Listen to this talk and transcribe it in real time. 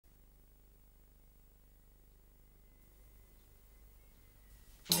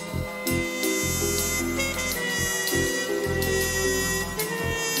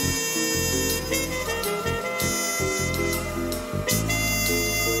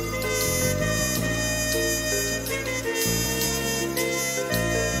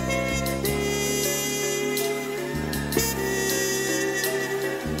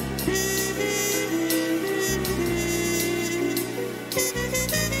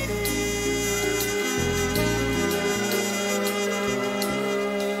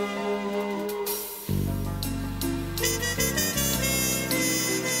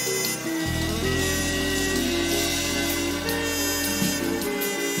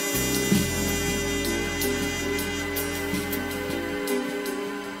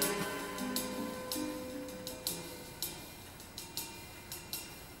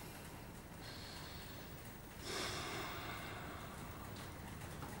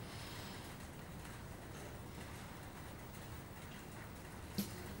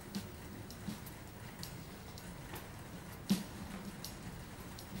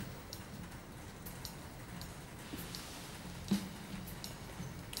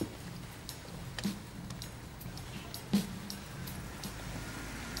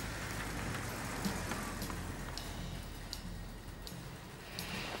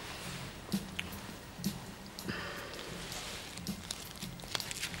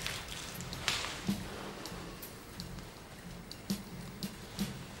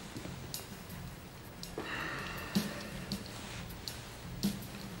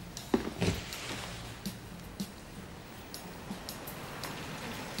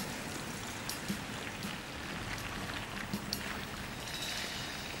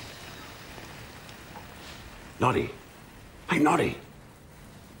Noddy. Hey, Noddy.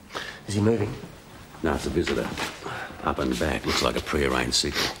 Is he moving? No, it's a visitor. Up and back. Looks like a pre-arranged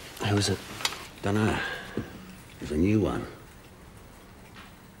signal. Who is it? Dunno. There's a new one.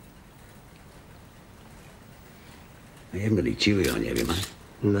 You haven't got any chewy on you, have you, mate?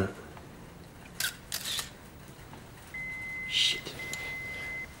 No. Shit.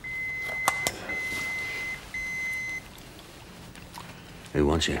 Who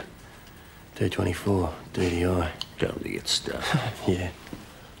wants you? 224, DDI. Tell him to get stuff. Yeah.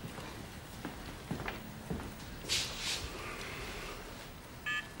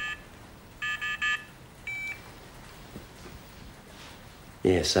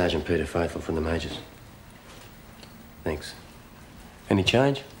 Yeah, Sergeant Peter Faithful from the Majors. Thanks. Any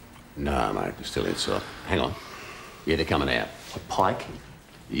change? No, mate, we're still inside. Hang on. Yeah, they're coming out. A Pike?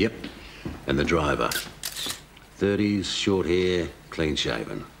 Yep. And the driver. 30s, short hair, clean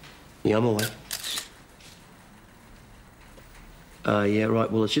shaven. Yeah, I'm away. Yeah,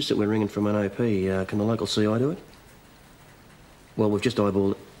 right. Well, it's just that we're ringing from an OP. Can the local CI do it? Well, we've just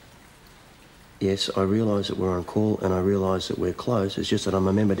eyeballed it. Yes, I realise that we're on call and I realise that we're close. It's just that I'm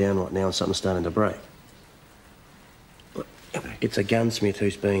a member down right now and something's starting to break. It's a gunsmith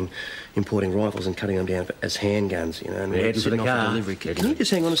who's been importing rifles and cutting them down as handguns, you know. And Head for the car. Delivery kit. Can you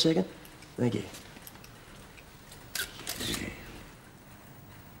just hang on a second? Thank you.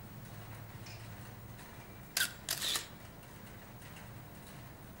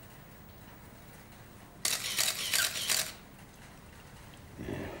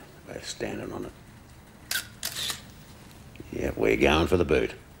 Both standing on it. Yep, we're going for the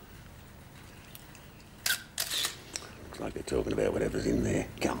boot. Looks like they're talking about whatever's in there.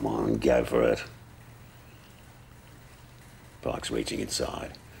 Come on, go for it. Pike's reaching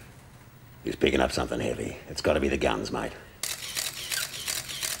inside. He's picking up something heavy. It's got to be the guns, mate.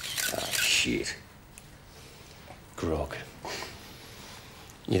 Oh, shit. Grog.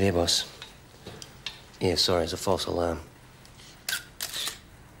 You there, boss? Yeah, sorry, it's a false alarm.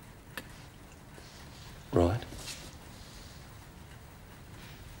 Right.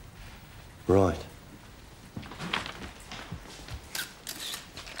 Right.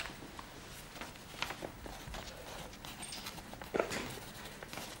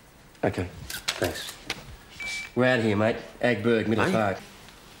 Okay, thanks. We're out of here, mate. Agberg, Middle Mate? Park.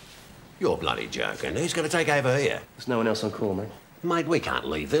 You're bloody joking. Who's going to take over here? There's no one else on call, mate. Mate, we can't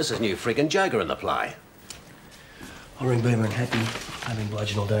leave this. There's a new friggin' Joker in the play. I'll ring Boomer and Happy. I've been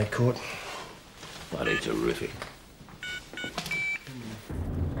bludgeoned all day at court. Bloody terrific.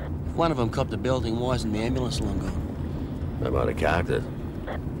 If one of them copped a belting, why isn't the ambulance long gone? They might have carked it.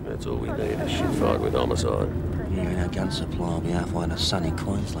 That's all we need, a shit fight with homicide. Yeah, our gun supply will be halfway to sunny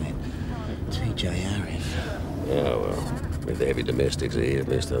Queensland. TJRF. Oh, well. If the heavy domestics are here, at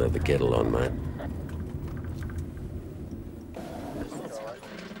least they'll have the kettle on, mate.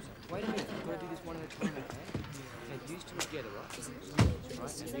 Wait a minute, we've got to do this one at a time, okay? Get used to it together, right?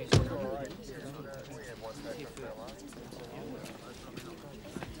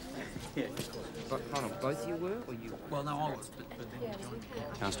 Yeah. But hold on, both you were, or you? Well, no, I was, but then you joined.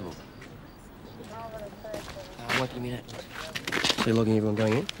 Constable. Wait a minute. So you're logging everyone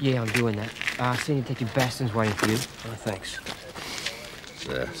going in? Yeah, I'm doing that. Senior Detective Baston's waiting for you. Oh, thanks.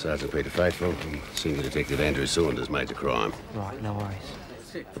 Sergeant Peter Faithful and Senior Detective Andrew Saunders, major crime. Right, no worries.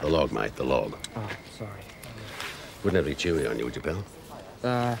 The log, mate, the log. Oh, sorry. Wouldn't have any chewy on you, would you, pal?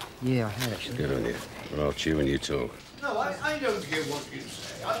 Yeah, I had actually. Good on you. Well, I'll chew when you talk. No, I don't hear what you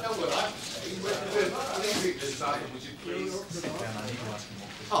say. I know what I'm saying. Leave it aside, would you please?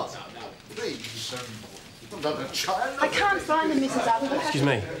 Oh, no, please. I'm not a child. I can't find them, Mrs. Upper. Excuse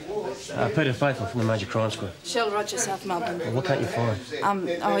me. Peter Faithful from the Major Crime Squad. Shell Roger, South Melbourne. Well, what can't you find?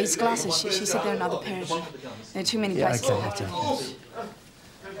 Oh, his glasses. She said they're another pair. There are too many places okay, I have to.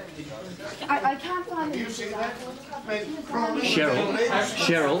 I can't find them. Cheryl,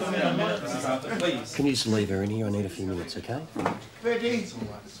 can you just leave her in here? I need a few minutes, okay? Betty,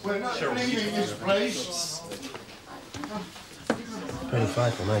 we're not leaving this place. Peter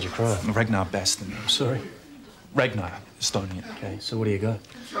Faithful, Major Crime. Ragnar Baston. Sorry? Ragnar, Estonian. Okay, so what do you got?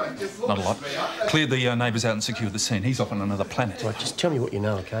 Not a lot. Cleared the neighbours out and secured the scene. He's off on another planet. Right, just tell me what you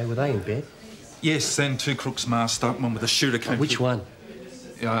know, okay? Were they in bed? Yes, and two crooks masked up. One with a shooter came... Which one?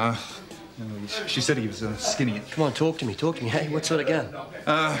 She said he was skinny. Come on, talk to me. Hey, what sort of gun?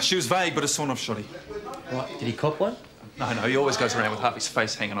 She was vague, but a sawn-off shotty. Right, did he cop one? No, he always goes around with half his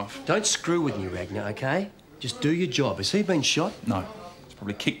face hanging off. Don't screw with me, Ragnar, okay? Just do your job. Has he been shot? No. He's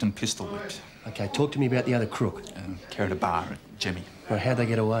probably kicked and pistol whipped. Okay, talk to me about the other crook. Carried a bar at Jemmy. Right, how'd they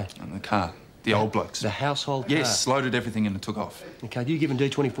get away? In the car. The old blokes. The household car? Yes, loaded everything in and took off. Okay, do you give him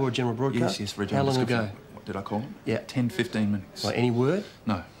D24 a general broadcast? Yes, for a How general long ago? description. What did I call him? Yeah. 10, 15 minutes. Right, any word?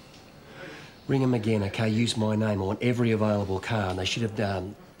 No. Ring them again, okay? Use my name on every available car, and they should have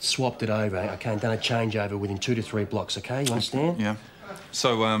swapped it over, okay? And done a changeover within 2 to 3 blocks, okay? You understand? Yeah.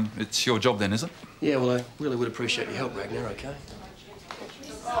 So, it's your job then, is it? Yeah, well, I really would appreciate your help, Ragnar, okay?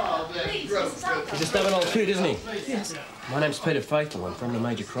 He's a stubborn old kid, isn't he? Yes. My name's Peter Faithful. I'm from the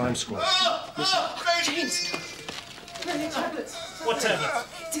Major Crime Squad. James! Where are your tablets? What tablets?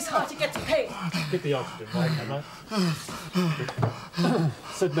 It is hard to get to pay. Get the oxygen, right?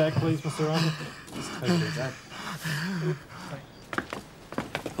 Sit back, please, Mr. Arnold. Just take it back.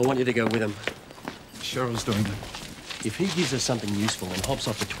 I want you to go with him. Cheryl's doing that. If he gives her something useful and hops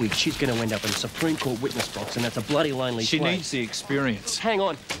off the twig, she's going to end up in a Supreme Court witness box, and that's a bloody lonely She place. needs the experience. Hang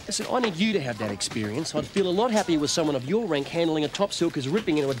on. Listen, I need you to have that experience. I'd feel a lot happier with someone of your rank handling a top silk as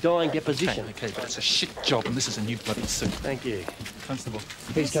ripping into a dying deposition. Okay, but it's a shit job, and this is a new bloody suit. Thank you. Constable.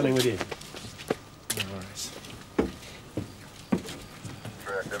 He's coming with you. No worries.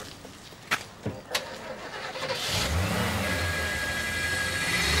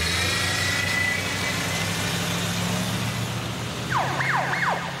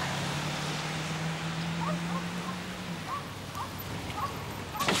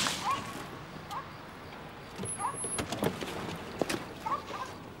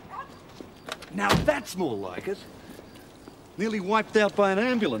 Now that's more like it. Nearly wiped out by an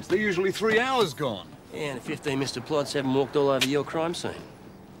ambulance. They're usually 3 hours gone. Yeah, and 15 Mr. Plots haven't walked all over your crime scene.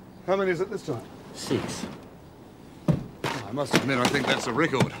 How many is it this time? 6. I must admit, I think that's a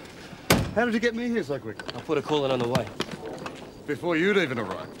record. How did you get me here so quickly? I'll put a call in on the way. Before you'd even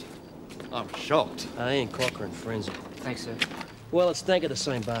arrived. I'm shocked. Ian Cocker and frenzy. Thanks, sir. Well, it's thank of the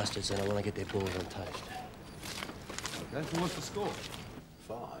same bastards, and I want to get their balls on toast. Okay, so what's the score?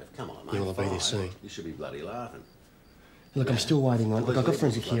 5. Come on, mate. Yeah, well, I'll be there 5. soon. You should be bloody laughing. Look, I'm still waiting on... Look, I've got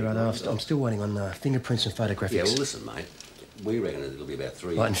forensic here, I'm still waiting on fingerprints and photographics. Yeah, well, listen, mate. We reckon it'll be about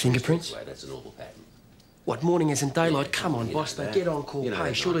 3. Right, and fingerprints? That's a normal pattern. What, morning isn't daylight? Yeah, Come on, you boss, know they that. get on call You know pay.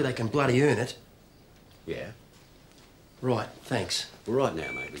 that, Surely mate. they can bloody earn it. Yeah. Right, thanks. Well, right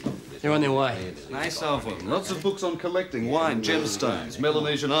now, mate. They're on their way. Nice of them. Lots of books on collecting, wine, gemstones,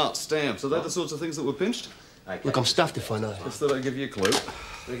 Melanesian art, stamps. Are they the sorts of things that were pinched? Okay. Look, I'm stuffed if I know. Just thought I'd give you a clue.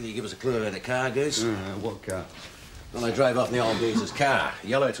 Reckon you give us a clue about the car, Goose? What car? Well, they drove off in the old geezer's car.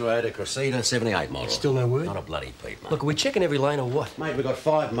 Yellow Toyota Cressida, 78 model. Still no word? Not a bloody peep, mate. Look, are we checking every lane or what? Mate, we've got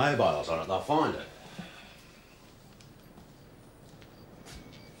 5 mobiles on it. They'll find it.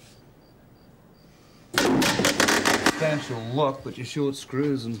 Substantial lock, but your short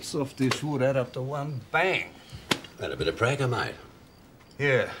screws and soft dish wood add up to one bang. Had a bit of pracker, mate.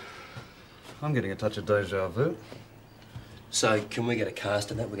 Yeah. I'm getting a touch of deja vu. So, can we get a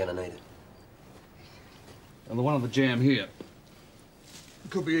cast of that? We're going to need it. And the one on the jam here.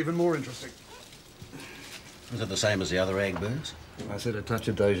 Could be even more interesting. Is it the same as the other egg birds? I said a touch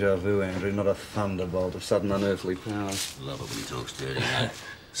of deja vu, Andrew, not a thunderbolt of sudden unearthly power. Love it when he talks dirty, mate.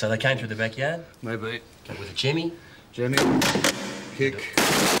 So they came through the backyard? Maybe. With a jemmy? Jenny, kick.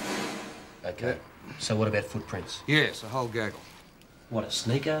 Okay. So what about footprints? Yes, a whole gaggle. What, a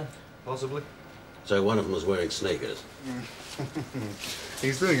sneaker? Possibly. So one of them was wearing sneakers.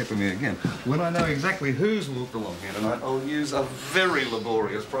 He's doing it to me again. When I know exactly who's walked along here tonight, I'll use a very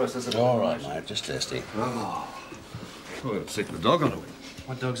laborious process of... All right, mate, just testing. Oh. Well, it'll sick the dog onto it.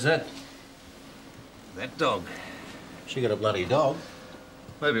 What dog's that? That dog. She got a bloody dog.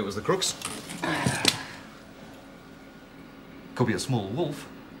 Maybe it was the crooks. Could be a small wolf.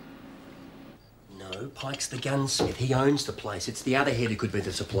 No, Pike's the gunsmith. He owns the place. It's the other head who could be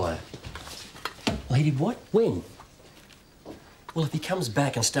the supplier. Well, he did what? When? Well, if he comes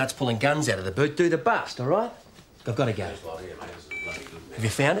back and starts pulling guns out of the boot, do the bust, all right? I've got to go. Have you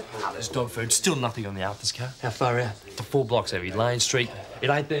found it? Ah, there's dog food. Still nothing on the Arthur's car. How far out? For 4 blocks every Lane Street. It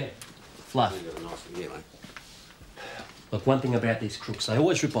ain't there. Fluff. Look, one thing about these crooks, they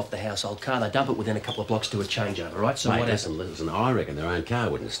always rip off the household car. They dump it within a couple of blocks, do a changeover, right? So Mate, what listen, I reckon their own car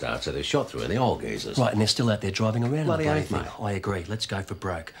wouldn't start, so they're shot through in the old geezers. Right, and they're still out there driving around. Bloody in the oath, thing. mate. I agree. Let's go for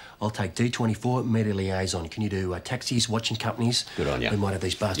broke. I'll take D24, media liaison. Can you do taxis, watching companies? Good on you. We might have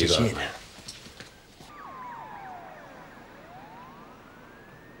these bastards You got it, yet. mate.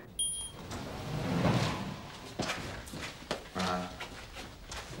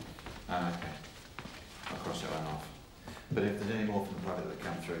 Okay. I'll cross that one off. But if there's any more from the public that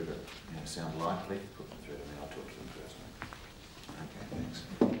come through that sound likely, put them through to me. I'll talk to them personally. Okay,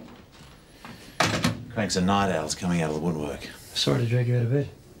 thanks. Cranks and night owls coming out of the woodwork. Sorry to drag you out of bed.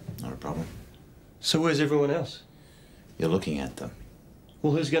 Not a problem. So where's everyone else? You're looking at them.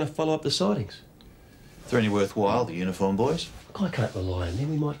 Well, who's going to follow up the sightings? They're any worthwhile, the uniform boys? I can't rely on them.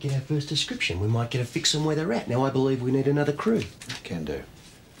 We might get our first description. We might get a fix on where they're at. Now, I believe we need another crew. Can do.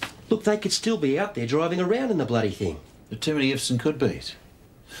 Look, they could still be out there driving around in the bloody thing. There are too many ifs and could-bes.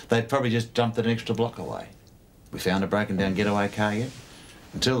 They'd probably just dumped it an extra block away. We found a broken-down getaway car yet?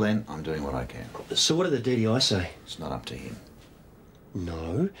 Until then, I'm doing what I can. So what did the DDI say? It's not up to him.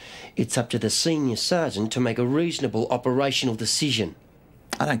 No, it's up to the senior sergeant to make a reasonable operational decision.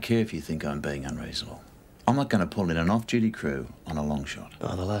 I don't care if you think I'm being unreasonable. I'm not going to pull in an off-duty crew on a long shot.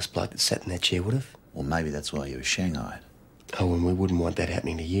 Oh, the last bloke that sat in that chair would have. Well, maybe that's why you were shanghaied. Oh, and we wouldn't want that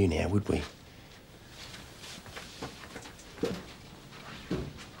happening to you now, would we?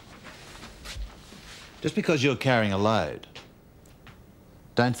 Just because you're carrying a load,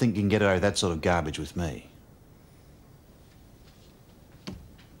 don't think you can get away with that sort of garbage with me.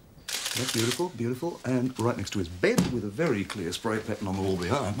 That's beautiful, beautiful. And right next to his bed with a very clear spray pattern on the wall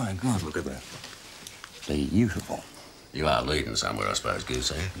behind. My God, look at that. Beautiful. You are leading somewhere, I suppose,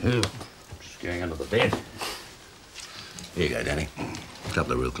 Goose, eh? Yeah. Just going under the bed. Here you go, Danny. A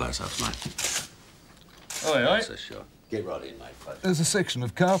couple of real close-ups, mate. Oi, oi. That's a shot. Get right in, mate. Please. There's a section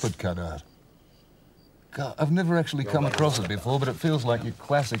of carpet cut out. God, I've never actually come across it before, but it feels like your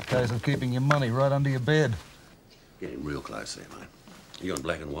classic case of keeping your money right under your bed. Getting real close there, mate. You on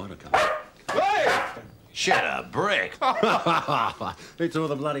black and white or colour? Hey! Shut up, brick! Who tore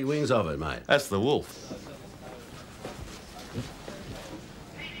the bloody wings off it, mate? That's the wolf.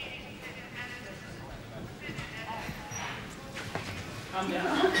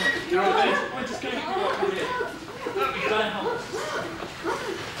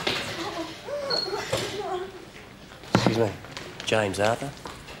 Excuse me. James Arthur.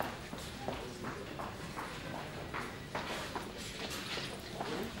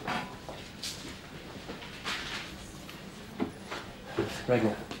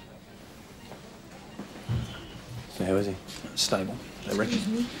 Ragnar. So how is he? Stable, they reckon.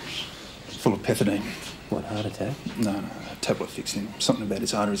 Full of pethidine. What, heart attack? No, a tablet fixed him. Something about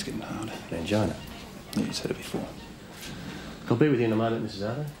his arteries getting hard. Angina? Yeah, he's had it before. I'll be with you in a moment, Mrs.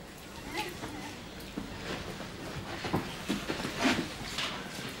 Arthur.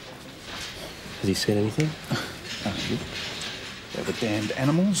 Has he said anything? They were damned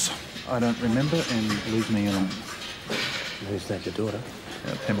animals. I don't remember, and leave me alone. Who's that, your daughter?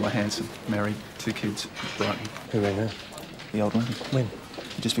 Pamela Hanson, married, 2 kids, Brighton. Who rang her? The old lady. When?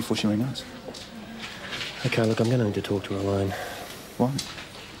 Just before she rang us. OK, look, I'm going to need to talk to her alone. Why?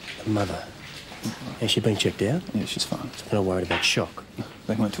 Her mother. Has she been checked out? Yeah, she's fine. I'm not worried about shock.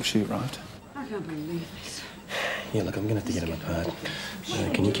 They weren't till she arrived. I can't believe this. Yeah, look, I'm going to have to get them apart.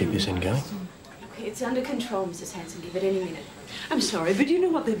 Can you keep this end going? It's under control, Mrs. Hanson. Give it any minute. I'm sorry, but you know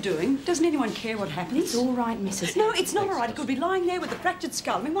what they're doing? Doesn't anyone care what happens? It's all right, Mrs. No, Hanson. it's not all right. It could be lying there with a fractured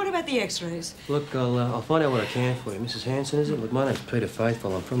skull. I mean, what about the X-rays? Look, I'll find out what I can for you. Mrs. Hanson, is it? Look, my name's Peter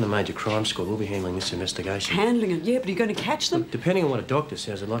Faithful. I'm from the Major Crime Squad. We'll be handling this investigation. Handling it, yeah, but are you going to catch them? Look, depending on what a doctor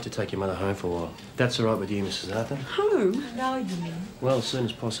says, I'd like to take your mother home for a while. That's all right with you, Mrs. Arthur? Home? No, you mean? Well, as soon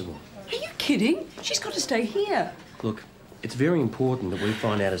as possible. Are you kidding? She's got to stay here. Look, it's very important that we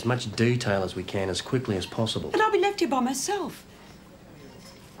find out as much detail as we can as quickly as possible. But I'll be left here by myself.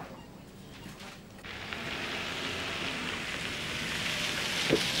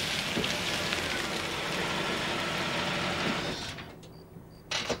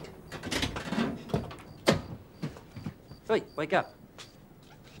 Hey, wake up.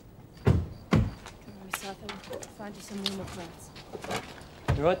 Come on, Miss Arthur. I'll find you some warmer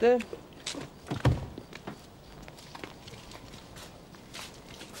clothes. You right there?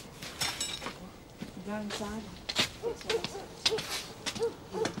 Go inside.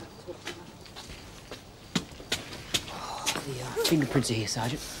 The fingerprints are here,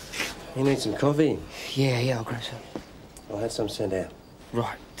 Sergeant. You need some coffee? Yeah, I'll grab some. I'll have some sent out.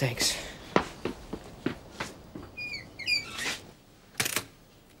 Right, thanks.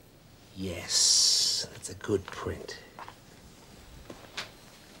 Yes, that's a good print.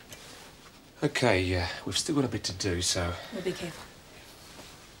 Okay, we've still got a bit to do, so... Well, be careful.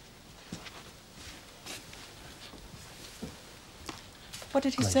 What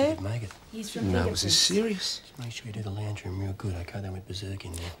did he Glad say? you did make it. He's from No, was this serious? Just make sure you do the lounge room real good, OK? They went berserk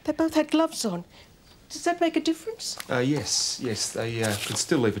in there. They both had gloves on. Does that make a difference? Yes. They could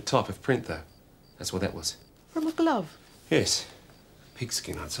still leave a type of print, though. That's what that was. From a glove? Yes.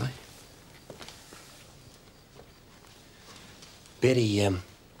 Pigskin, I'd say. Betty,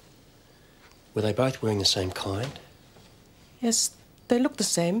 were they both wearing the same kind? Yes, they look the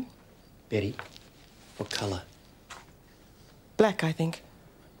same. Betty, what colour? Black, I think.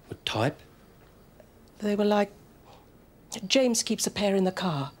 What type? They were like... James keeps a pair in the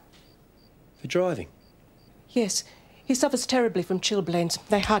car. For driving? Yes. He suffers terribly from chilblains.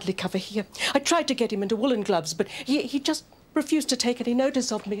 They hardly cover here. I tried to get him into woolen gloves, but he just refused to take any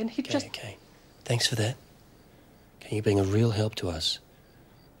notice of me, and he just... Okay. Thanks for that. Okay, you're being a real help to us.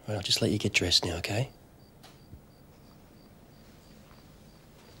 All right, I'll just let you get dressed now, okay?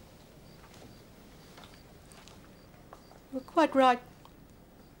 You're quite right.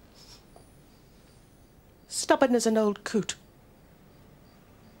 Stubborn as an old coot.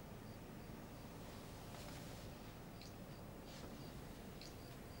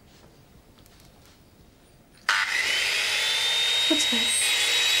 What's that?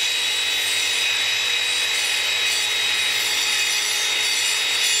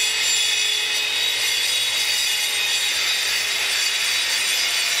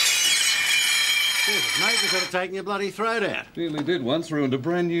 Jesus, mate, you could have taken your bloody throat out. Nearly did once, ruined a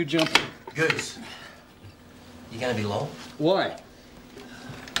brand new jumper. Goose. You going to be long? Why?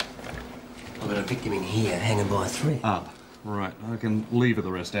 I've got a victim in here hanging by a thread. Up. Right, I can lever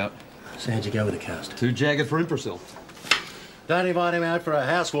the rest out. So how'd you go with the cast? Too jagged for Imprasil. Don't invite him out for a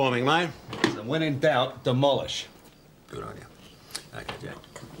housewarming, mate. So when in doubt, demolish. Good on you. Okay, Jack.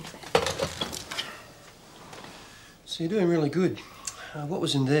 So you're doing really good. What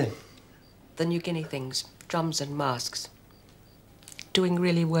was in there? The New Guinea things, drums and masks. Doing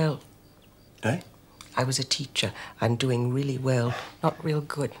really well. Eh? I was a teacher. I'm doing really well. Not real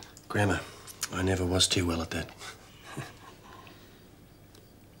good. Grammar. I never was too well at that.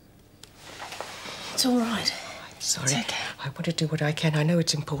 It's all right. I'm sorry. It's okay. I want to do what I can. I know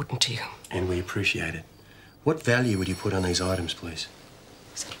it's important to you. And we appreciate it. What value would you put on these items, please?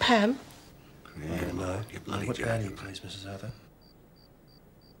 Is that Pam? Yeah, no. You bloody What joking. value, please, Mrs. Arthur?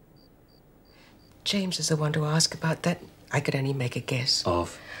 James is the one to ask about that. I could only make a guess.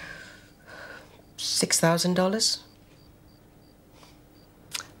 Of? $6,000?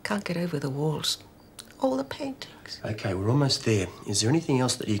 Can't get over the walls. All the paintings. Okay, we're almost there. Is there anything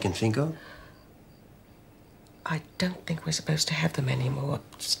else that you can think of? I don't think we're supposed to have them anymore.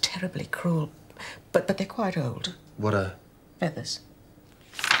 It's terribly cruel. But they're quite old. What are Feathers.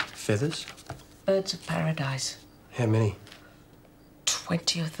 feathers? Birds of paradise. How many?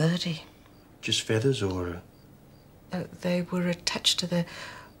 20 or 30. Just feathers or... They were attached to the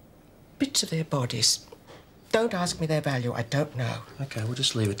bits of their bodies. Don't ask me their value. I don't know. Okay, we'll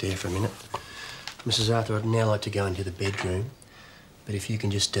just leave it there for a minute. Mrs. Arthur, I'd now like to go into the bedroom, but if you can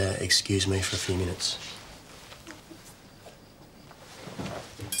just excuse me for a few minutes.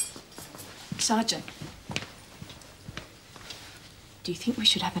 Sergeant, do you think we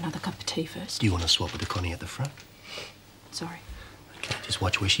should have another cup of tea first? Do you want to swap with the Connie at the front? Sorry. Okay, just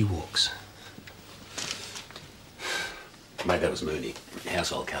watch where she walks. Mate, that was Mooney.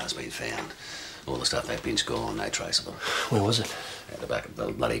 Household car's been found. All the stuff they pinched gone, no trace of them. Where was it? At the back of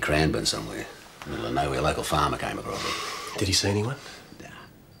the bloody Cranbourne somewhere. Middle of nowhere, local farmer came across it. Did he see anyone? Nah.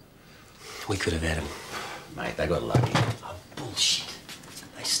 We could have had him. Mate, they got lucky. Oh, bullshit.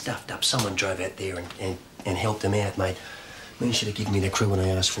 They stuffed up. Someone drove out there and helped them out, mate. Moon should have given me the crew when I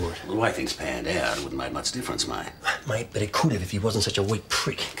asked for it. The way things panned out, it wouldn't make much difference, mate. Mate, but it could have if he wasn't such a weak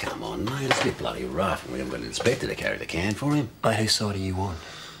prick. Come on, mate, it's a bit bloody rough, and we haven't got an inspector to carry the can for him. Mate, whose side are you on?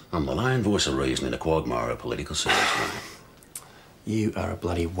 I'm the lone voice of reason in a quagmire of political service, mate. You are a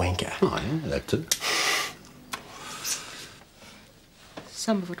bloody wanker. Oh, yeah, that too.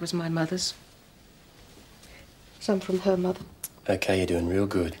 Some of it was my mother's. Some from her mother. Okay, you're doing real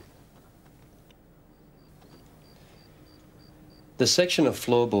good. The section of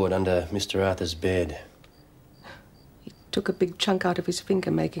floorboard under Mr. Arthur's bed. He took a big chunk out of his finger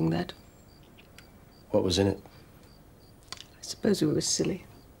making that. What was in it? I suppose we were silly.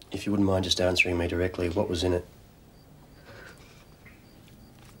 If you wouldn't mind just answering me directly, what was in it?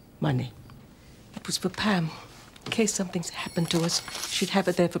 Money. It was for Pam. In case something's happened to us, she'd have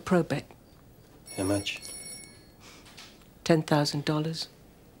it there for probate. How much? $10,000.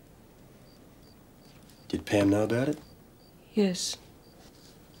 Did Pam know about it? Yes.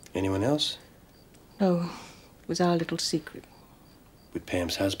 Anyone else? No. It was our little secret. Would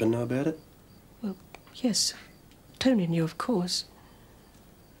Pam's husband know about it? Well, yes. Tony knew, of course.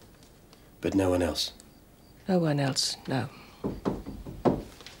 But no one else? No one else, no.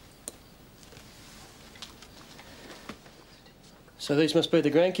 So these must be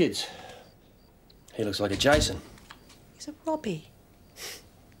the grandkids. He looks like a Jason. He's a Robbie.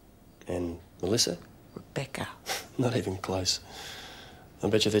 And Melissa? Rebecca. Not even close. I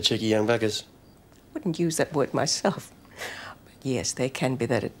bet you they're cheeky young buggers. Wouldn't use that word myself. But yes, they can be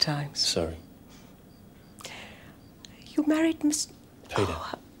that at times. Sorry. You married Miss... Peter.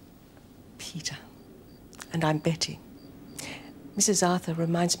 Oh, Peter. And I'm Betty. Mrs. Arthur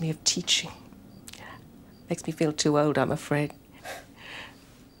reminds me of teaching. Makes me feel too old, I'm afraid.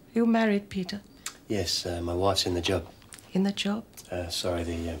 You're married, Peter? Yes, my wife's in the job. In the job? Sorry,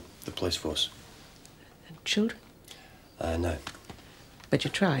 the police force. And children? No. But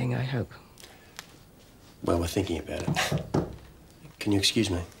you're trying, I hope. Well, we're thinking about it. Can you excuse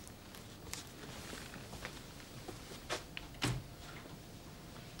me?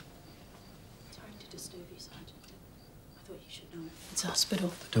 Sorry to disturb you, Sergeant. I thought you should know. It's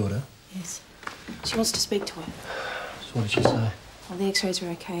hospital. The daughter? Yes. She wants to speak to her. So what did she say? Well, the x-rays are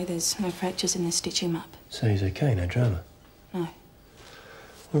okay. There's no fractures and they're stitching him up. So he's okay, no drama? No.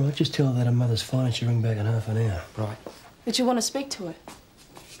 All right, just tell her that her mother's fine and she'll ring back in half an hour. Right. But you want to speak to her?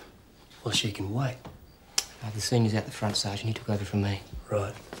 Well, she can wait. The senior's out the front, Sergeant. He took over from me.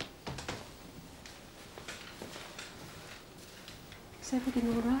 Right. Is everything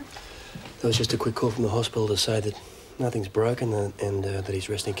all right? There was just a quick call from the hospital to say that nothing's broken and that he's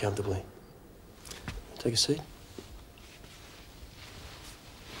resting comfortably. Take a seat.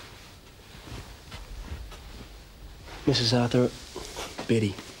 Mrs. Arthur,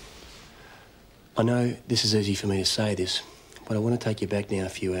 Betty, I know this is easy for me to say this, but I want to take you back now a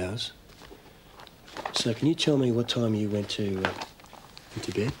few hours. So can you tell me what time you went to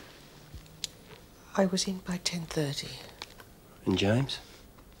bed? I was in by 10:30. And James?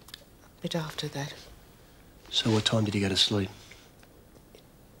 A bit after that. So what time did you go to sleep?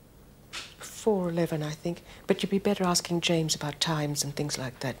 4:11, I think. But you'd be better asking James about times and things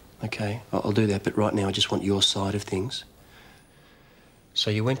like that. Okay, I'll do that, but right now I just want your side of things.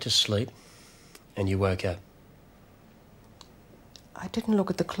 So you went to sleep and you woke up? I didn't look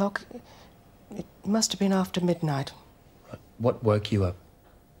at the clock. It must have been after midnight. What woke you up?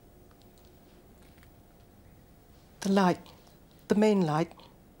 The light. The main light.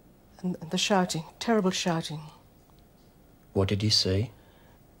 And the shouting. Terrible shouting. What did you see?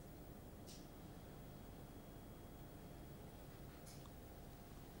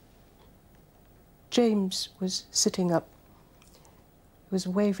 James was sitting up. He was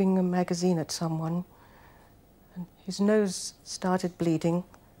waving a magazine at someone. And his nose started bleeding.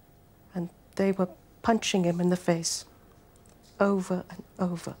 And they were punching him in the face. Over and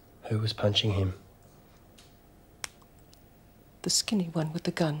over. Who was punching him? The skinny one with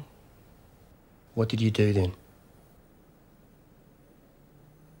the gun. What did you do then?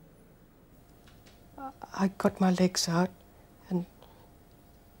 I got my legs out, and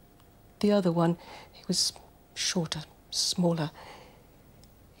the other one, he was shorter, smaller.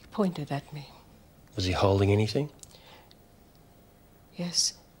 He pointed at me. Was he holding anything?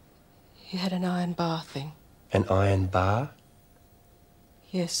 Yes. He had an iron bar thing. An iron bar?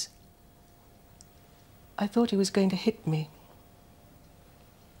 Yes. I thought he was going to hit me.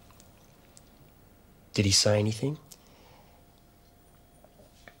 Did he say anything?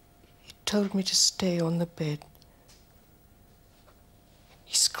 He told me to stay on the bed.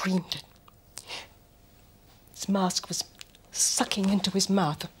 He screamed it. His mask was sucking into his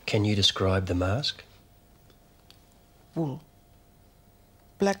mouth. Can you describe the mask? Wool.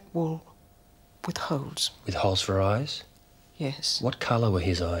 Black wool with holes. With holes for eyes? Yes. What colour were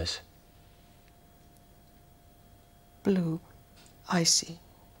his eyes? Blue. Icy.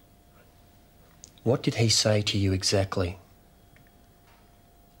 What did he say to you exactly?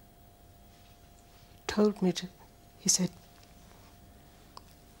 Told me to... He said,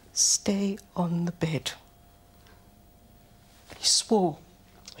 stay on the bed. He swore.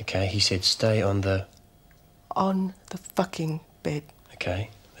 Okay, he said stay on the... On the fucking bed.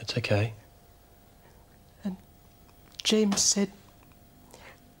 Okay, that's okay. And James said,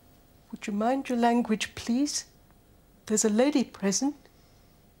 would you mind your language, please? There's a lady present.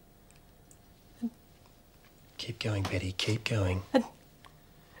 Keep going, Betty, keep going. And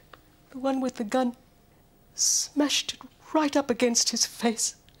the one with the gun smashed it right up against his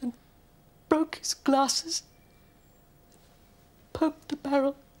face and broke his glasses, poked the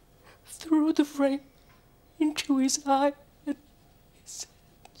barrel through the frame into his eye, and he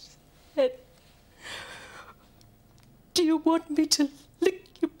said, do you want me to lick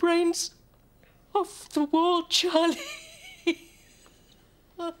your brains off the wall, Charlie?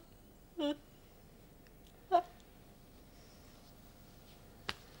 I'm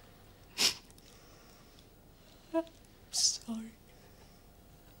sorry.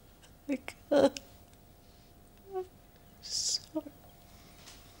 I can't. I'm sorry.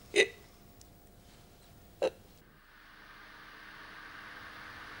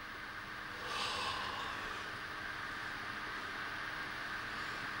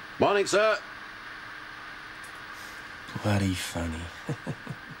 Morning, sir. Bloody funny.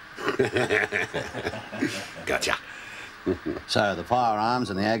 Gotcha. So the firearms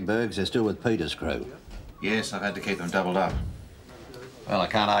and the Agbergs are still with Peter's crew. Yes, I've had to keep them doubled up. Well, I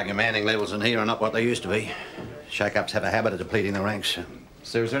can't argue manning levels in here are not what they used to be. Shake-ups have a habit of depleting the ranks.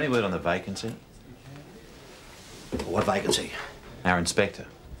 Sir, is there any word on the vacancy? What vacancy? Our inspector.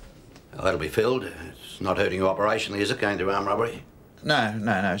 Oh, that'll be filled. It's not hurting you operationally, is it, going to armed robbery? No,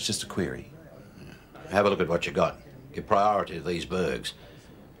 it's just a query. Have a look at what you got. Give priority to these burgs.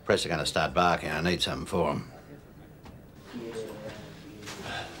 Press are going to start barking. I need something for them.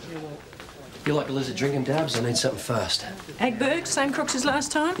 You like a lizard drinking, Dabs? I need something fast. Agberg, same crooks as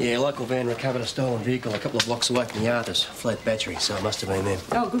last time? Yeah, local van recovered a stolen vehicle a couple of blocks away from the Arthurs. Flat battery, so it must have been them.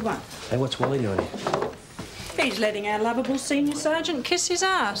 Oh, good one. Hey, what's Wally doing here? He's letting our lovable senior sergeant kiss his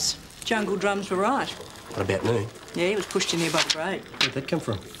ass. Jungle drums were right. What about noon? Yeah, he was pushed in here by the grade. Where'd that come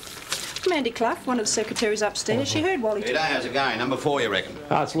from? Mandy Clough, one of the secretaries upstairs. She heard Wally... G'day, how's it going? Number 4, you reckon?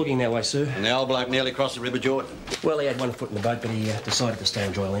 Ah, it's looking that way, sir. And the old bloke nearly crossed the River Jordan. Well, he had one foot in the boat, but he decided to stay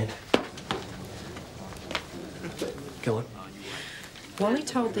on dry land. Go on. Wally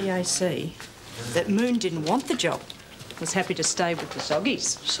told the AC that Moon didn't want the job. Was happy to stay with the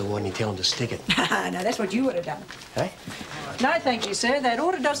Soggies. So why didn't you tell him to stick it? No, that's what you would have done. Hey? No, thank you, sir. That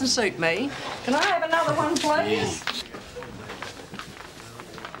order doesn't suit me. Can I have another one, please?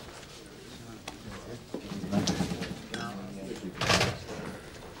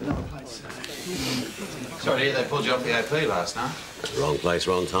 Sorry to hear they pulled you off the AP last night. Wrong place,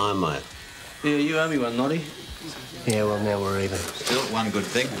 wrong time, mate. Yeah, you owe me one, Noddy. Yeah, well, now we're even. Still, one good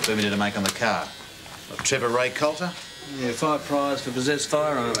thing, permitted to make on the car. Trevor Ray Coulter? Yeah, 5 prize for possessed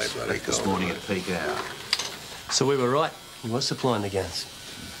firearms. This morning at peak hour. So we were right. He was supplying the guns.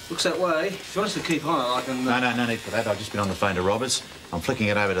 Looks that way. If you want us to keep on it, I can... No need for that. I've just been on the phone to Roberts. I'm flicking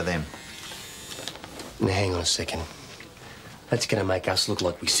it over to them. Now, hang on a second. That's going to make us look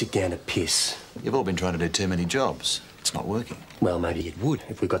like we sit down to piss. You've all been trying to do too many jobs. It's not working. Well, maybe it would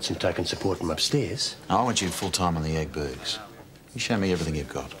if we got some token support from upstairs. I want you full-time on the Agbergs. You show me everything you've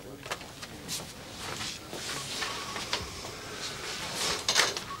got.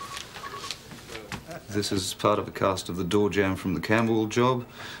 This is part of a cast of the door jam from the Campbell job,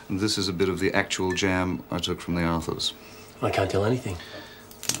 and this is a bit of the actual jam I took from the Arthurs. I can't tell anything.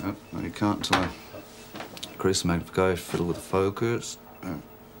 No, you can't until I increase the magnification, fiddle with the focus.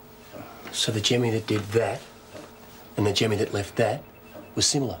 So the Jemmy that did that and the Jemmy that left that was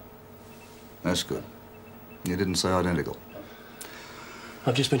similar. That's good. You didn't say identical.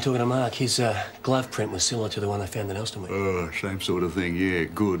 I've just been talking to Mark. His glove print was similar to the one they found in Elstonwick. Oh, same sort of thing. Yeah,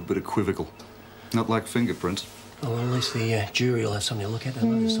 good, but equivocal. Not like fingerprints. Oh, well, at least the jury will have something to look at. They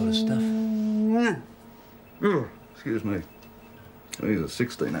love this sort of stuff. Oh, excuse me. These are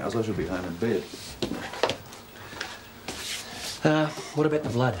 16 hours. I should be home in bed. What about the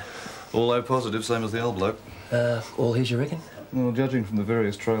blood? All O positive, same as the old bloke. All his, you reckon? Well, judging from the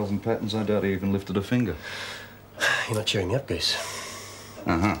various trails and patterns, I doubt he even lifted a finger. You're not cheering me up, Goose.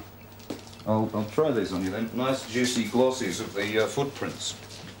 Uh-huh. I'll try these on you then. Nice, juicy glossies of the footprints.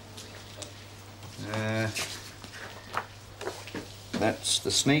 That's the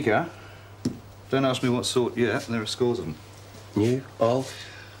sneaker. Don't ask me what sort yet. There are scores of them. New? Old?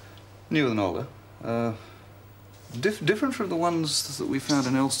 Newer than older. Different from the ones that we found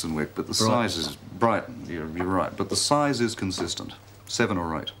in Elstonwick, but the size is... Brighton, you're right. But the size is consistent. 7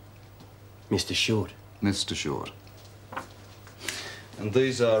 or 8. Mr. Short. Mr. Short. And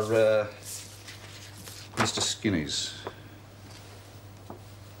these are, Mr. Skinny's.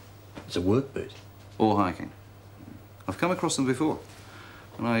 It's a work boot. Or hiking. I've come across them before.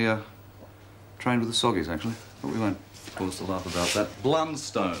 And I, trained with the Soggies, actually. But we won't pause to laugh about that.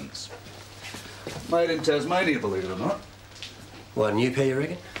 Blundstones. Made in Tasmania, believe it or not. What, a new pair, you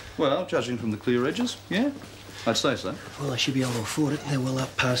reckon? Well, judging from the clear edges, yeah. I'd say so. Well, I should be able to afford it. They're well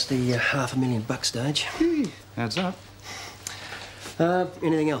up past the $500,000 stage. Adds up.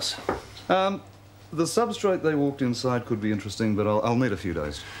 Anything else? The substrate they walked inside could be interesting, but I'll need a few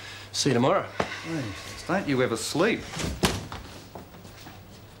days. See you tomorrow. Hey, don't you ever sleep?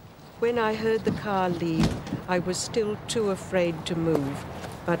 When I heard the car leave, I was still too afraid to move.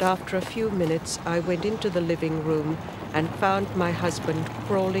 But after a few minutes, I went into the living room and found my husband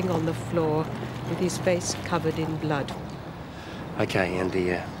crawling on the floor with his face covered in blood. Okay, and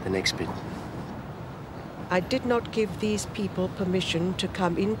the next bit. I did not give these people permission to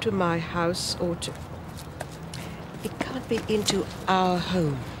come into my house or to... It can't be into our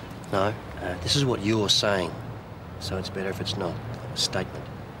home. No, this is what you're saying. So it's better if it's not a statement.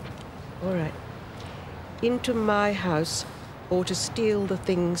 All right. Into my house or to steal the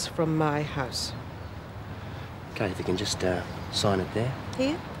things from my house. Okay, if you can just sign it there.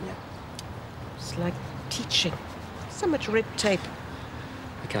 Here? Yeah. It's like teaching. So much red tape.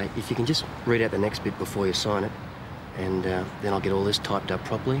 Okay, if you can just read out the next bit before you sign it, and then I'll get all this typed up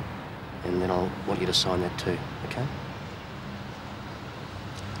properly, and then I'll want you to sign that too, okay?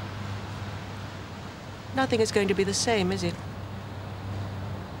 Nothing is going to be the same, is it?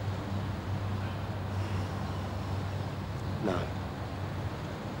 No.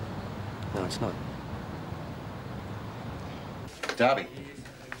 No, it's not. Darby.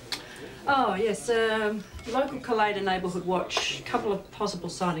 Oh, yes, local Collator Neighbourhood Watch. A couple of possible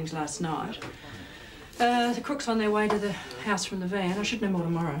sightings last night. The crooks on their way to the house from the van. I should know more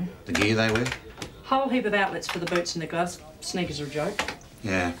tomorrow. The gear they wear? Whole heap of outlets for the boots and the gloves. Sneakers are a joke.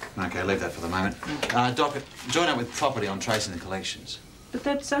 Yeah, OK, leave that for the moment. Doc, join up with property on tracing the collections. But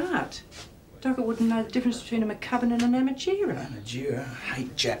that's art. Docker wouldn't know the difference between a McCubbin and an Amagira. Amagira? I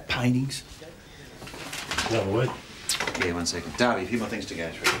hate Jap paintings. Another word? Yeah, 1 second. Darby, a few more things to go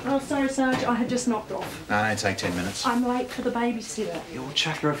through. Oh, sorry, Sarge. I had just knocked off. No, it'll take 10 minutes. I'm late for the babysitter. You'll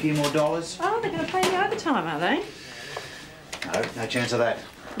chuck her a few more dollars? Oh, they're going to pay me overtime, are they? No, no chance of that.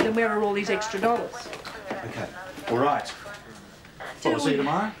 Then where are all these extra dollars? OK. All right. Well, we'll see you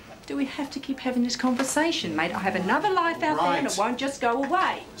tomorrow. Do we have to keep having this conversation, mate? I have another life out there and it won't just go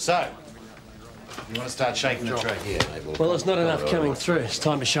away. So, you want to start shaking the tray here, Abel? Well, there's not enough coming through. It's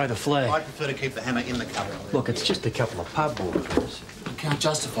time to show the flag. I prefer to keep the hammer in the cupboard. Look, it's just a couple of pub orders. You can't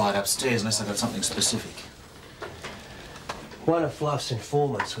justify it upstairs unless I've got something specific. One of Fluff's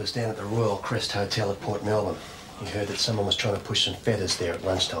informants was down at the Royal Crest Hotel at Port Melbourne. He heard that someone was trying to push some feathers there at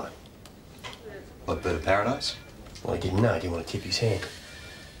lunchtime. What, bird of paradise? Well, he didn't know. He didn't want to tip his hand.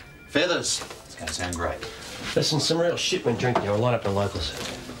 Feathers. It's going to sound great. Listen, some real shit went drinking here. I'll line up the locals.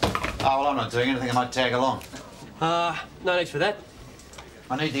 Oh, well, I'm not doing anything. I might tag along. No need for that.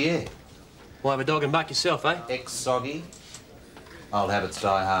 I need the air. Why, have a dog and buck yourself, eh? Ex-soggy. Old habits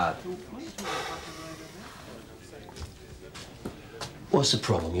die hard. What's the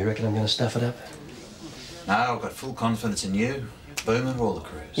problem? You reckon I'm going to stuff it up? No, I've got full confidence in you, Boomer, all the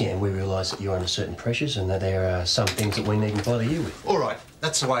crews. Yeah, and we realise that you're under certain pressures and that there are some things that we needn't bother you with. All right,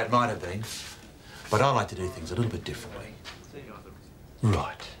 that's the way it might have been. But I like to do things a little bit differently.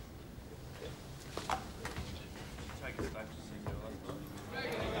 Right.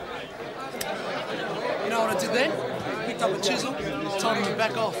 You know what I did then? Picked up a chisel, told him to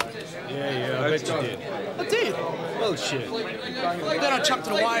back off. Yeah, I bet you did. I did. Well, shit. Then I chucked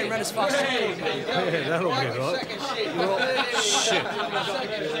it away and ran as fast as I could. Yeah, that'll be right. You're all... Shit.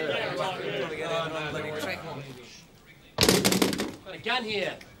 Got a gun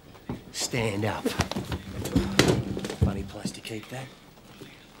here. Stand up. Funny place to keep that.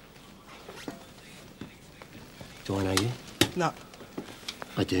 Do I know you? No,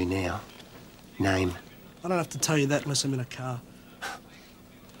 I do now. Name? I don't have to tell you that unless I'm in a car.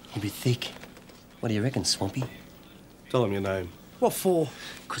 You're a bit thick. What do you reckon, Swampy? Tell him your name. What for?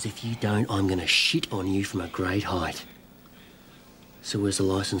 Because if you don't, I'm going to shit on you from a great height. So where's the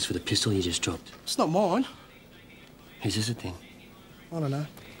licence for the pistol you just dropped? It's not mine. Whose is it then? I don't know.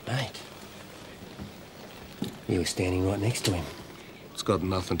 Mate. You were standing right next to him. It's got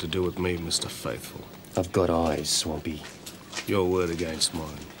nothing to do with me, Mr. Faithful. I've got eyes, Swampy. Your word against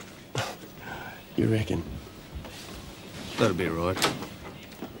mine. You reckon? That'll be right.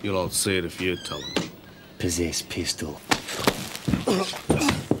 You'll all see it if you tell them. Possess pistol.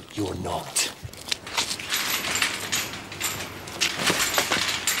 You're knocked.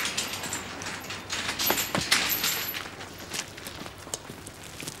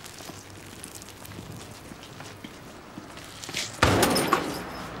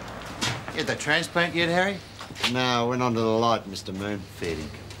 Get that transplant yet, Harry? No, went on to the light, Mr. Moon. Fair dinkum.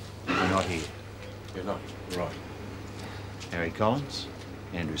 You're not here. You're not right. Harry Collins,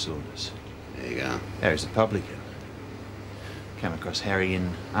 Andrew Saunders. There you go. Harry's a publican. Came across Harry in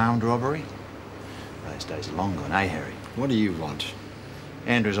armed robbery. Those days are long gone, eh, Harry? What do you want?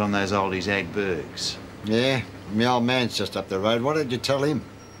 Andrew's on those oldies ag bergs. Yeah, my old man's just up the road. What did you tell him?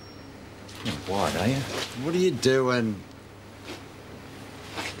 You're wide, are you? What are you doing?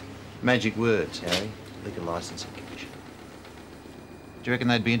 Magic words, Harry. Liquor licensing commission. Do you reckon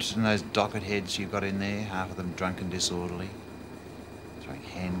they'd be interested in those docket heads you've got in there, half of them drunk and disorderly? Throwing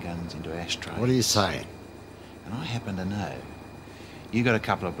handguns into ashtrays. What are you saying? And I happen to know you got a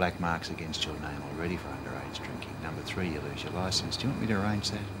couple of black marks against your name already for underage drinking. Number 3, you lose your licence. Do you want me to arrange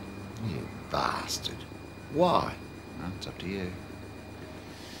that? You bastard. Why? Well, it's up to you.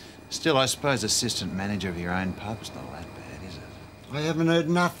 Still, I suppose assistant manager of your own pub's not that bad, is it? I haven't heard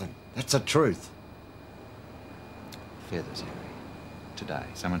nothing. That's the truth. Feathers, Harry. Today,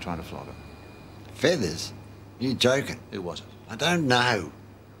 someone trying to flog him. Feathers? You joking? Who was it? I don't know.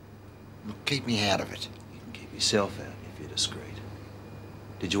 Look, keep me out of it. You can keep yourself out if you're discreet.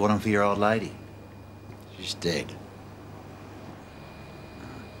 Did you want them for your old lady? She's dead.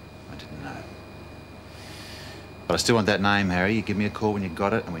 I didn't know. But I still want that name, Harry. You give me a call when you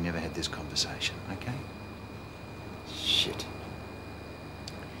got it, and we never had this conversation, okay? Shit.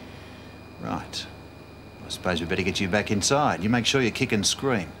 Right. I suppose we better get you back inside. You make sure you kick and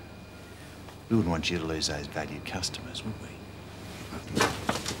scream. We wouldn't want you to lose those valued customers, would we?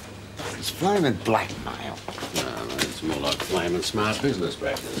 It's flaming blackmail. No, mate, it's more like flaming smart business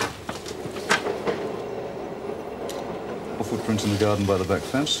practice. Footprints in the garden by the back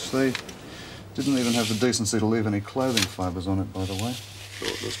fence. They didn't even have the decency to leave any clothing fibres on it, by the way.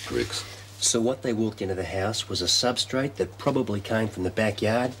 Thoughtless pricks. So what they walked into the house was a substrate that probably came from the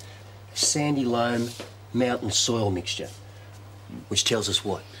backyard, a sandy loam mountain soil mixture. Which tells us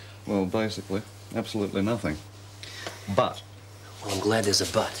what? Well, basically, absolutely nothing. But. Well, I'm glad there's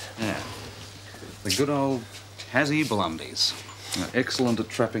a but. Yeah. The good old Tassie blundies. Excellent at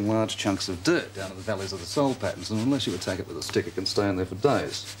trapping large chunks of dirt down in the valleys of the soul patterns, and unless you attack it with a stick, it can stay in there for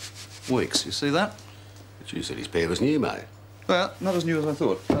days. Weeks. You see that? But you said his pair was new, mate. Well, not as new as I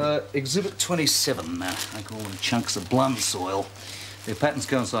thought. Exhibit 27. I call them chunks of blund soil. Their patterns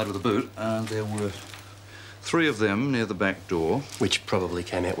coincide with the boot, and there were 3 of them near the back door. Which probably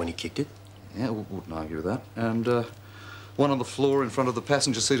came out when he kicked it. Yeah, wouldn't argue with that. And, one on the floor in front of the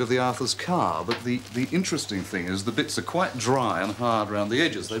passenger seat of the Arthur's car. But the interesting thing is the bits are quite dry and hard around the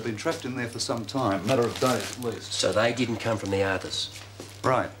edges. They've been trapped in there for some time, a matter of days at least. So they didn't come from the Arthurs?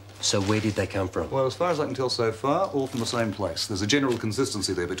 Right. So where did they come from? Well, as far as I can tell so far, all from the same place. There's a general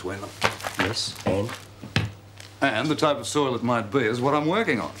consistency there between them. Yes, and? And the type of soil it might be is what I'm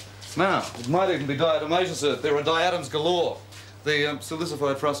working on. Now, it might even be diatomaceous earth. There are diatoms galore. The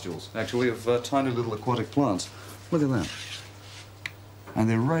silicified frustules, actually, of tiny little aquatic plants. Look at that. And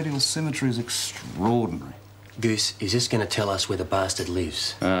their radial symmetry is extraordinary. Goose, is this going to tell us where the bastard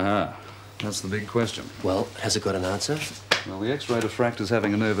lives? Uh-huh. That's the big question. Well, has it got an answer? Well, the X-ray diffractor's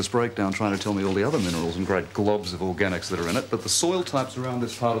having a nervous breakdown trying to tell me all the other minerals and great globs of organics that are in it, but the soil types around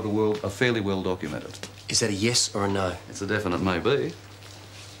this part of the world are fairly well documented. Is that a yes or a no? It's a definite maybe,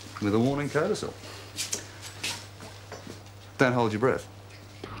 with a warning codicil. Don't hold your breath.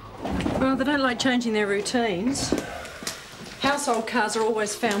 Well, they don't like changing their routines. Household cars are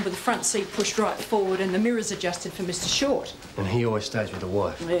always found with the front seat pushed right forward and the mirrors adjusted for Mr. Short. And he always stays with the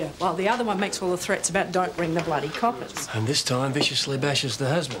wife. Yeah, well, the other one makes all the threats about don't ring the bloody coppers. And this time viciously bashes the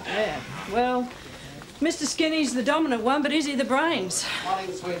husband. Yeah, well, Mr. Skinny's the dominant one, but is he the brains?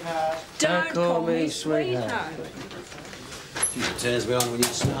 Morning, sweetheart. Don't call me sweetheart. It turns me on when you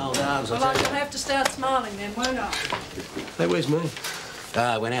snarl dogs. Well, I'm going to have to start smiling then, won't I? Hey, where's Moon?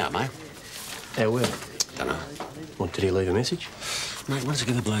 Went out, mate. How well? Dunno. What, did he leave a message? Mate, why does it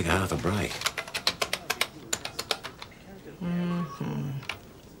give the bloke half a break?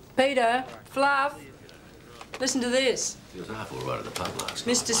 Peter, Fluff, listen to this. He was half all right at the pub last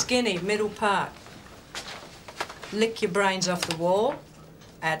Mr. night. Skinny, middle part. Lick your brains off the wall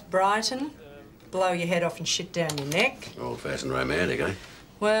at Brighton, blow your head off and shit down your neck. Old-fashioned romantic, eh?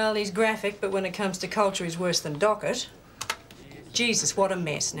 Well, he's graphic, but when it comes to culture, he's worse than Dockett. Jesus, what a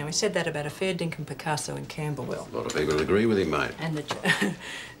mess. Now, he said that about a fair dinkum Picasso in Camberwell. A lot of people agree with him, mate. And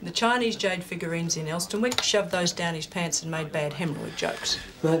the Chinese jade figurines in Elstonwick shoved those down his pants and made bad hemorrhoid jokes.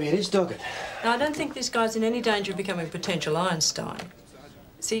 Maybe it is Doggett. Now, I don't think this guy's in any danger of becoming a potential Einstein.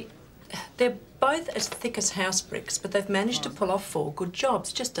 See, they're both as thick as house bricks, but they've managed to pull off 4 good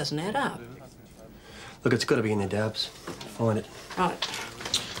jobs. It just doesn't add up. Look, it's got to be in there, Dubs. Find it. Right.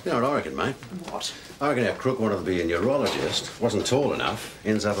 You know what I reckon, mate? What? I reckon our crook wanted to be a neurologist, wasn't tall enough,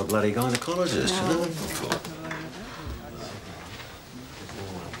 ends up a bloody gynecologist.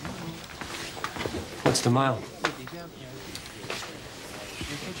 What's the mail?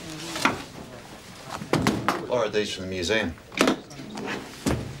 Borrowed these from the museum.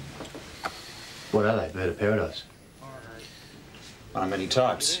 What are they? Bird of paradise? One of many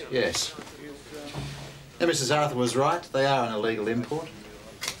types, yes. And Mrs. Arthur was right. They are an illegal import.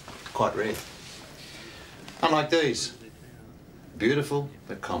 Quite rare. Unlike these. Beautiful,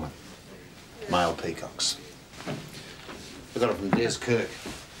 but common. Male peacocks. We got it from Des Kirk.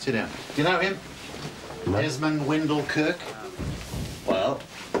 Sit down. Do you know him? No. Desmond Wendell Kirk? Well,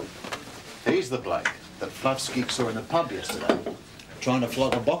 he's the bloke that Fluffskeek saw in the pub yesterday, trying to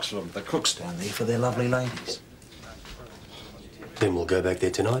flog a box for them, the crooks down there, for their lovely ladies. Then we'll go back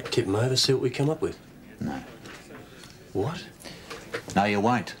there tonight, tip them over, see what we come up with. No. What? No, you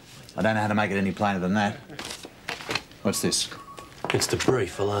won't. I don't know how to make it any plainer than that. What's this? It's the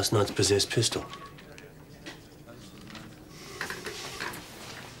brief for last night's possessed pistol.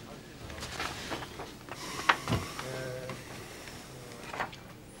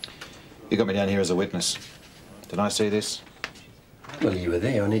 You got me down here as a witness. Did I see this? Well, you were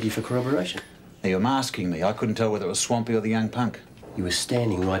there. I need you for corroboration. Now, you're masking me. I couldn't tell whether it was Swampy or the young punk. You were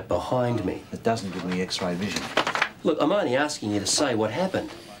standing right behind me. It doesn't give me X-ray vision. Look, I'm only asking you to say what happened.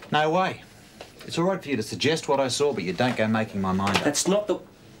 No way. It's all right for you to suggest what I saw, but you don't go making my mind up. That's not the...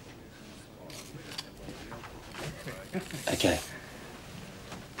 Okay.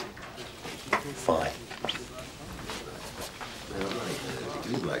 Fine.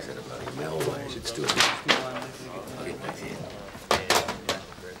 You blokes had a bloody Melways. It's still... I'll get back here.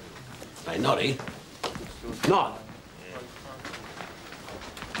 Hey, Noddy. Nod.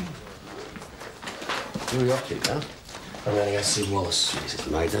 Where are you off to, pal? I'm going to go see Wallace. Jesus,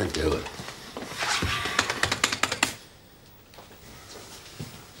 mate, don't do it.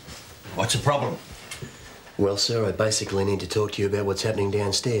 What's the problem? Well, sir, I basically need to talk to you about what's happening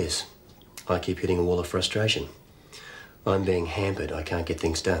downstairs. I keep hitting a wall of frustration. I'm being hampered. I can't get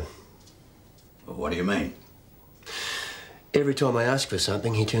things done. Well, what do you mean? Every time I ask for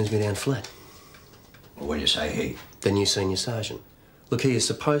something, he turns me down flat. Well, when you say he? The new senior sergeant. Look, he is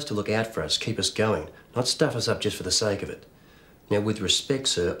supposed to look out for us, keep us going, not stuff us up just for the sake of it. Now, with respect,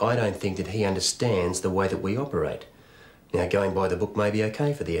 sir, I don't think that he understands the way that we operate. Now, going by the book may be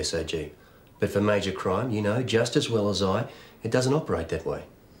okay for the SOG, but for major crime, you know just as well as I, it doesn't operate that way.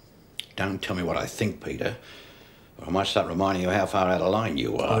 Don't tell me what I think, Peter. Or I might start reminding you how far out of line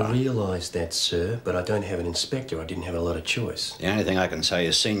you are. I realise that, sir, but I don't have an inspector. I didn't have a lot of choice. The only thing I can say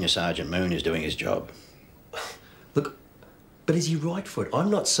is Senior Sergeant Moon is doing his job. Look, but is he right for it? I'm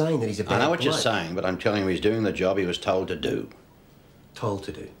not saying that he's a bad I know what you're bloke. saying, but I'm telling you he's doing the job he was told to do. Told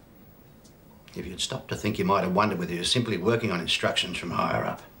to do? If you'd stopped to think, you might have wondered whether he was simply working on instructions from higher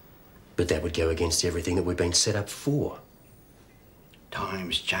up. But that would go against everything that we've been set up for.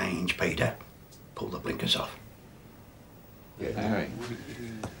 Times change, Peter. Pull the blinkers off. Yeah, Harry.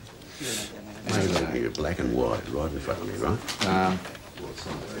 You're black and white right in front of me, right?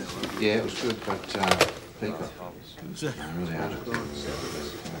 Yeah, it was good, but Peacock. Really hard.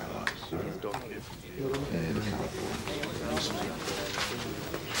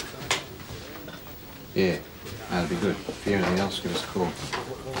 Yeah, that'd be good. If you hear anything else, give us a call.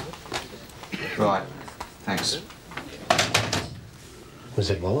 Right, thanks. Was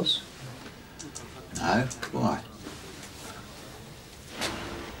it Wallace? No, why?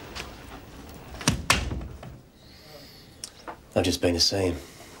 I've just been to see him.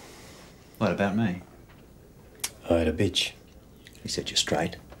 What about me? I had a bitch. He set you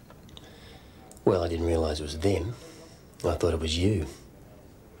straight. Well, I didn't realise it was them. I thought it was you.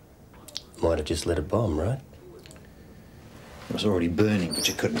 Might have just lit a bomb, right? It was already burning, but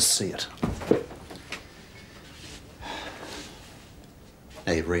you couldn't see it.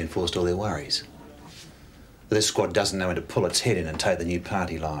 Now you've reinforced all their worries. This squad doesn't know when to pull its head in and take the new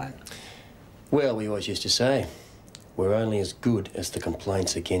party line. Well, we always used to say, we're only as good as the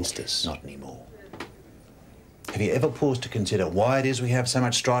complaints against us. Not anymore. Have you ever paused to consider why it is we have so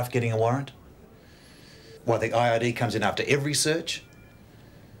much strife getting a warrant? Why the IRD comes in after every search?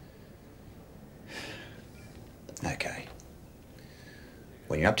 Okay.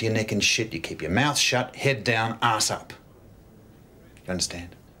 When you're up to your neck in shit, you keep your mouth shut, head down, arse up. You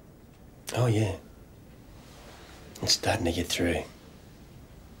understand? Oh, yeah. It's starting to get through.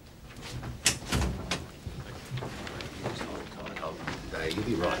 You'll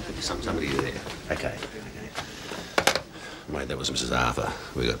be right. There'll be somebody there. Okay. Mate, that was Mrs. Arthur.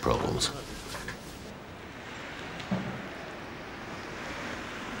 We got problems.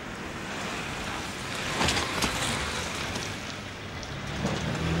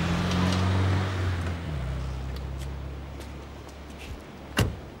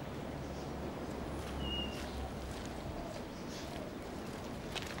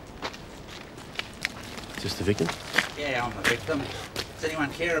 Is this the victim? Yeah, I'm the victim. Does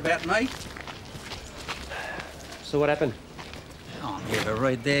anyone care about me? So what happened? I'm here to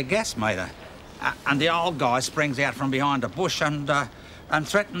read their gas meter. And the old guy springs out from behind a bush and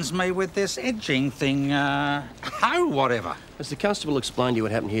threatens me with this edging thing, whatever. Has the constable explained to you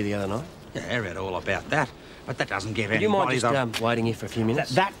what happened here the other night? Yeah, I read all about that. But that doesn't give Would you mind anybody just waiting here for a few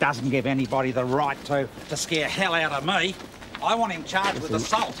minutes? That doesn't give anybody the right to scare hell out of me. I want him charged with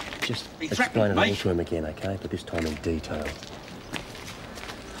assault. Just He explain threatened it all me. to him again, okay? But this time in detail.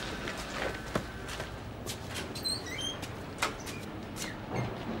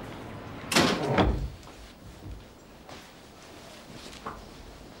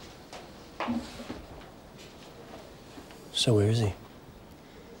 So where is he?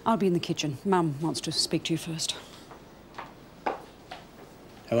 I'll be in the kitchen. Mum wants to speak to you first.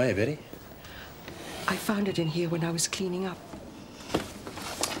 How are you, Betty? I found it in here when I was cleaning up.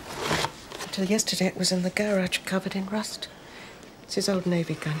 Till yesterday it was in the garage, covered in rust. It's his old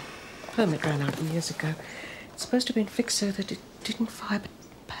Navy gun. Permit ran out years ago. It's supposed to have been fixed so that it didn't fire, but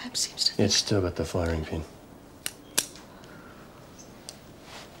Pam seems to think... It's still got the firing pin.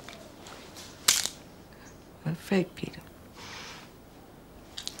 I'm afraid, Peter.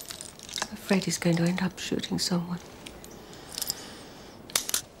 I'm afraid he's going to end up shooting someone.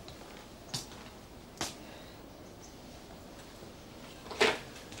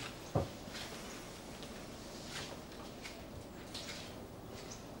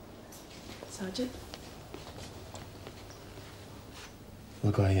 Sergeant?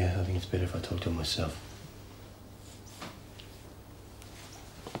 Look, I think it's better if I talk to him myself.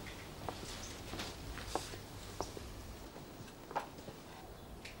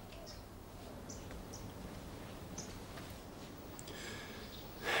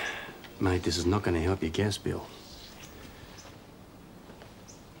 Mate, this is not going to help your gas bill.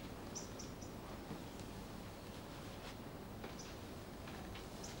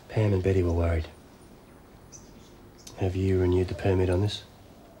 Pam and Betty were worried. Have you renewed the permit on this?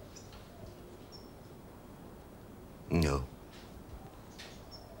 No.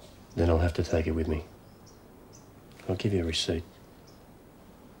 Then I'll have to take it with me. I'll give you a receipt.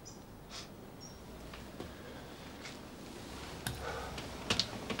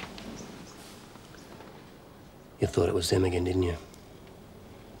 You thought it was them again, didn't you?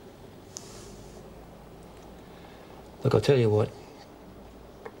 Look, I'll tell you what.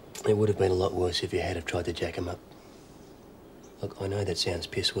 It would have been a lot worse if you had have tried to jack him up. Look, I know that sounds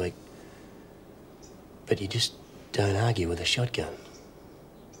piss weak, but you just don't argue with a shotgun.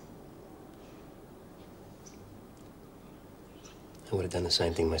 I would have done the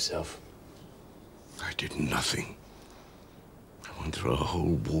same thing myself. I did nothing. I went through a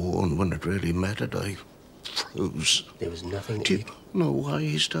whole war, and when it really mattered, I froze. There was nothing that Do you know why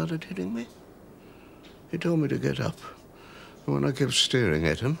he started hitting me? He told me to get up. And when I kept staring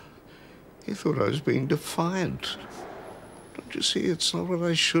at him, he thought I was being defiant. Don't you see? It's not what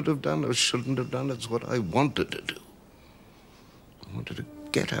I should have done or shouldn't have done. It's what I wanted to do. I wanted to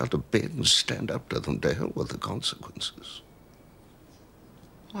get out of bed and stand up to them, to hell with the consequences.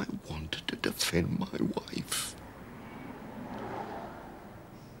 I wanted to defend my wife.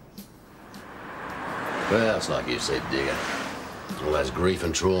 Well, it's like you said, Digger. All those grief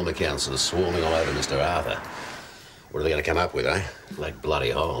and trauma counsellors swarming all over Mr. Arthur. What are they going to come up with, eh? Black bloody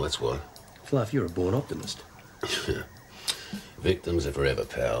hole, that's what. Fluff, you're a born optimist. Victims are forever,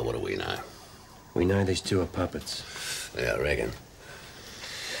 pal. What do we know? We know these two are puppets. Yeah, I reckon.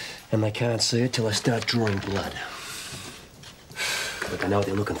 And they can't see it till they start drawing blood. But they know what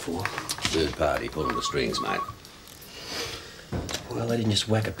they're looking for. Third party pulling the strings, mate. Well, they didn't just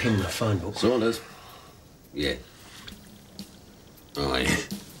whack a pin in the phone book. Saunders? Yeah. Oh, yeah.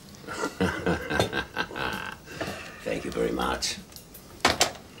 Thank you very much.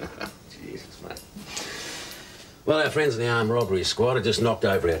 Jesus, mate. Well, our friends in the armed robbery squad have just knocked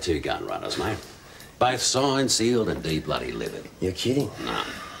over our two gun runners, mate. Both signed, sealed, and bloody livid. You're kidding? No.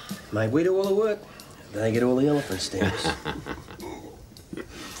 Mate, we do all the work. They get all the elephant stamps.